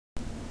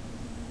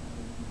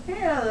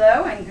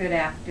Hello and good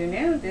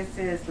afternoon. This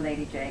is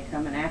Lady J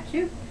coming at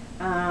you.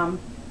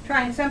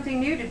 Trying something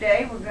new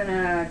today. We're going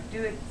to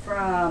do it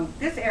from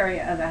this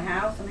area of the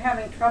house. I'm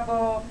having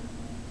trouble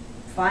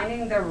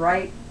finding the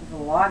right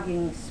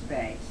vlogging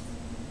space.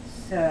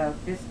 So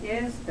this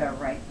is the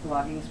right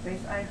vlogging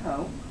space, I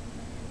hope.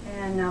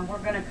 And we're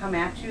going to come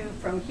at you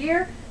from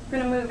here. I'm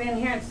going to move in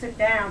here and sit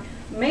down.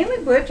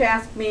 Mainly Butch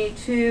asked me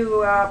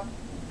to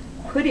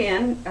put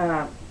in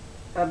a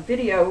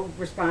video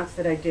response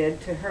that I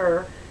did to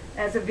her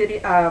as a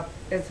video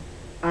as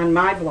on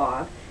my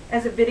vlog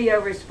as a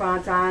video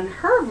response on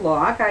her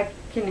vlog. I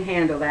can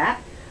handle that.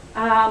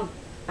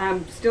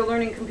 I'm still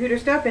learning computer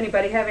stuff.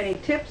 Anybody have any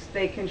tips,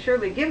 they can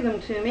surely give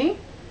them to me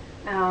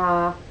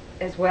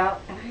as well.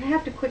 And I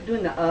have to quit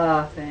doing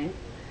the thing.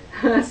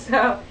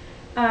 So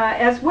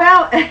as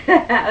well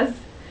as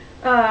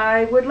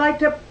I would like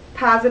to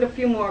posit a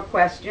few more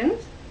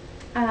questions,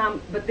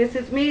 but this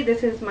is me.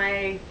 This is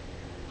my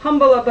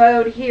humble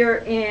abode here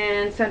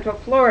in Central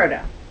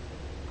Florida.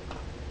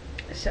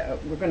 So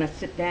we're going to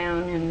sit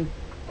down and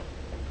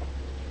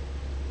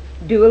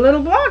do a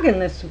little vlogging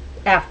this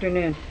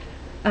afternoon.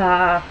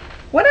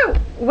 What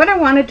I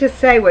wanted to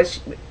say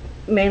was,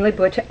 mainly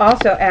Butch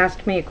also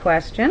asked me a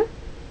question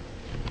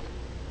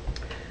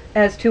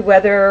as to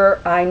whether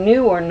I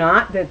knew or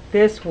not that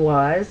this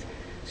was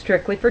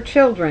strictly for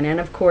children, and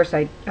of course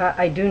I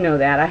do know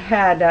that. I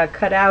had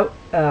cut out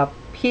a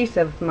piece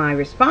of my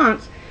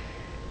response.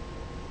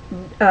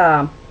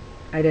 I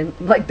didn't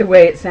like the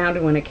way it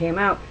sounded when it came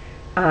out.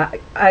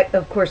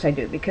 Of course I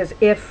do, because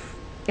if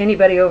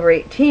anybody over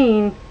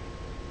 18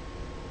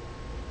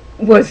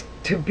 was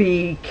to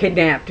be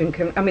kidnapped,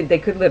 and I mean, they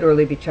could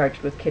literally be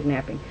charged with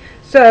kidnapping.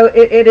 So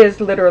it is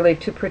literally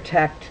to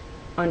protect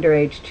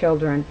underage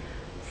children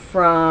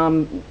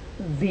from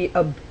the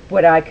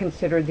what I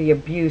consider the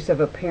abuse of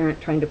a parent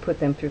trying to put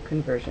them through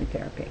conversion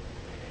therapy.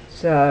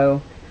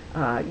 So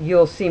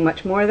you'll see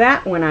much more of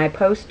that when I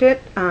post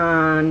it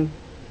on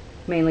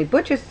mainly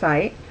Butch's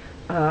site.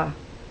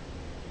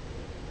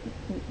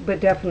 But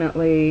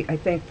definitely, I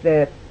think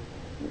that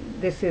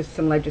this is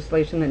some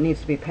legislation that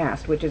needs to be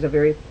passed, which is a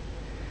very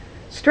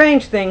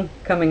strange thing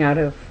coming out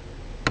of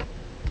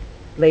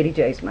Lady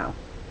J's mouth.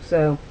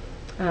 So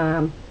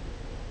I'm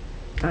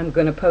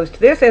going to post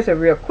this as a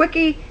real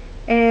quickie,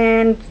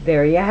 and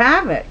there you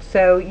have it.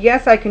 So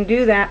yes, I can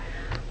do that.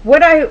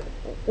 What I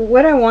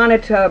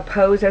wanted to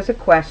pose as a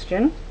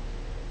question,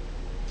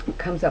 it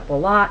comes up a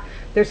lot.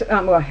 There's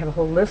well, I have a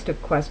whole list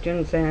of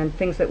questions and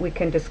things that we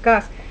can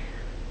discuss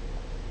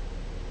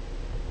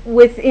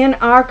within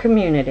our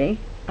community,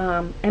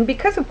 and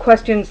because of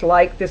questions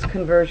like this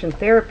conversion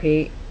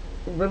therapy,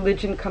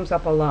 religion comes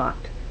up a lot.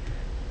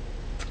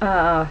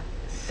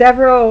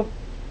 Several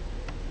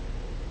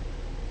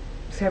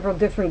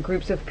different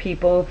groups of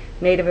people,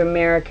 Native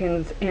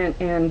Americans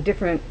and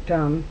different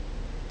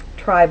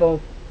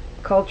tribal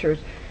cultures,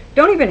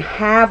 don't even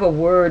have a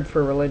word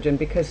for religion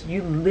because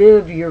you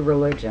live your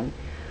religion.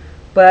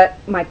 But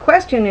my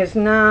question is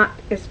not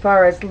as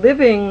far as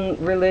living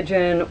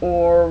religion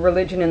or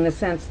religion in the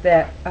sense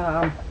that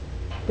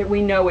that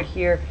we know it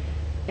here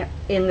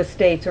in the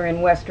States or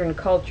in Western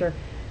culture,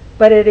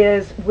 but it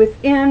is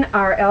within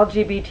our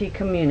LGBT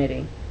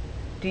community.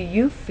 Do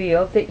you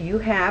feel that you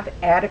have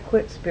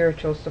adequate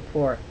spiritual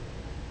support?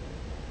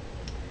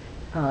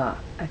 I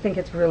think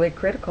it's really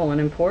critical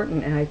and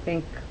important, and I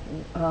think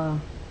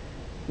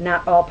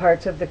not all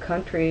parts of the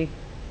country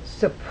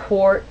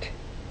support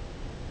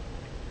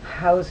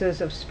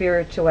houses of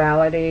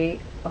spirituality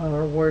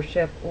or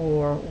worship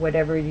or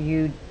whatever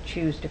you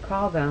choose to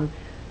call them.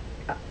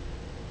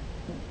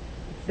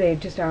 They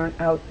just aren't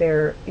out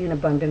there in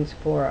abundance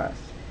for us.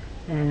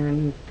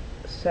 And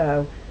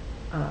so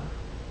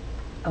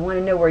I want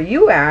to know where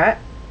you are at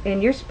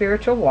in your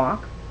spiritual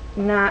walk,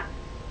 not,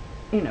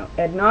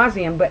 ad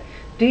nauseum, but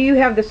do you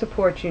have the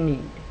support you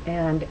need?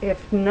 And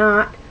if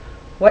not,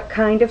 what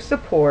kind of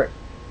support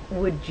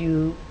would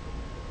you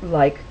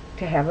like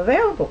to have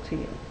available to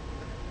you?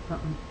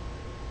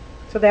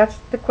 So that's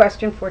the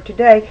question for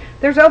today.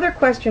 There's other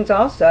questions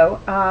also,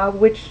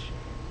 which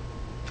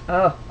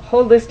a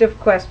whole list of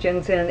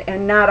questions,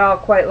 and not all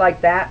quite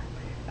like that.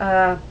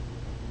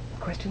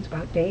 Questions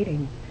about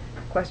dating,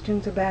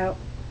 questions about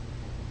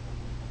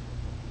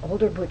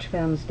older butch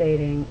femmes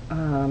dating,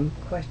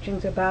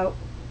 questions about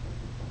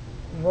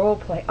role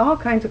play, all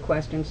kinds of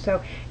questions.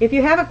 So if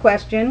you have a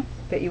question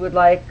that you would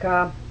like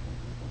to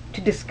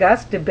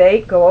discuss,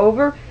 debate, go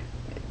over,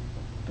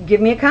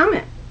 give me a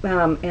comment.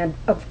 And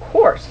of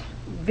course,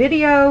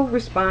 video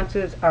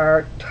responses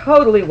are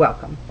totally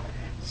welcome.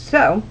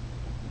 So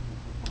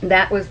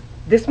that was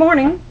this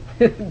morning,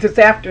 this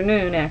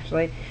afternoon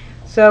actually.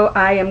 So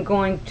I am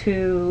going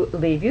to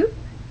leave you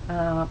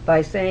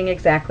by saying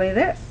exactly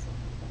this.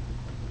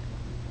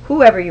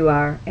 Whoever you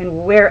are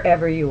and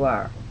wherever you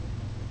are,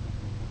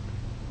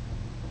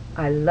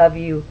 I love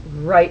you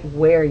right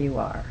where you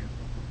are.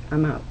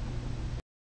 I'm out.